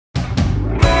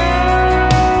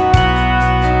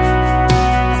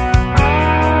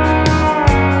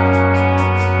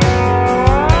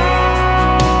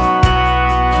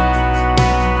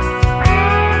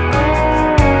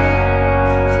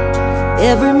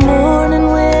Every morning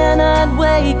when I'd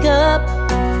wake up,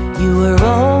 you were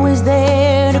always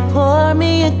there to pour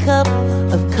me a cup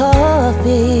of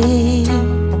coffee.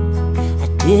 I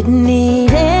didn't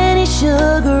need any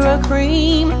sugar or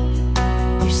cream.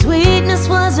 Your sweetness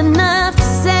was enough to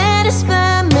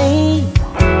satisfy me.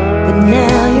 But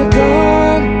now you're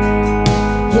gone,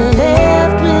 you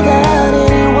left without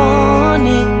any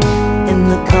warning, and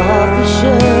the coffee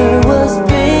sure was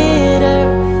bitter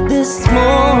this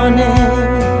morning.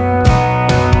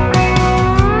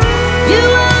 You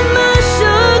are my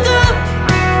sugar,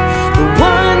 the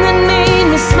one that made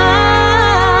me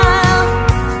smile,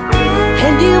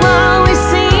 and you always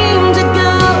seem to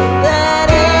go that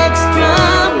extra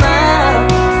mile.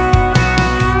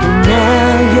 And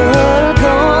now you're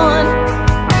gone,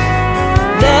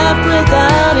 left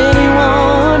without any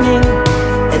warning,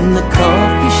 and the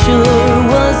coffee sure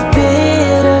was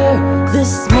bitter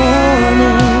this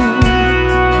morning.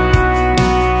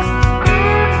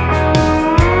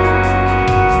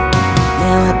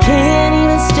 Now I can't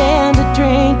even stand to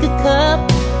drink a cup.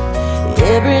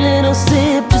 Every little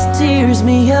sip just tears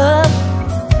me up.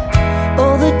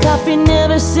 Oh, the coffee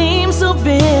never seemed so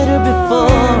bitter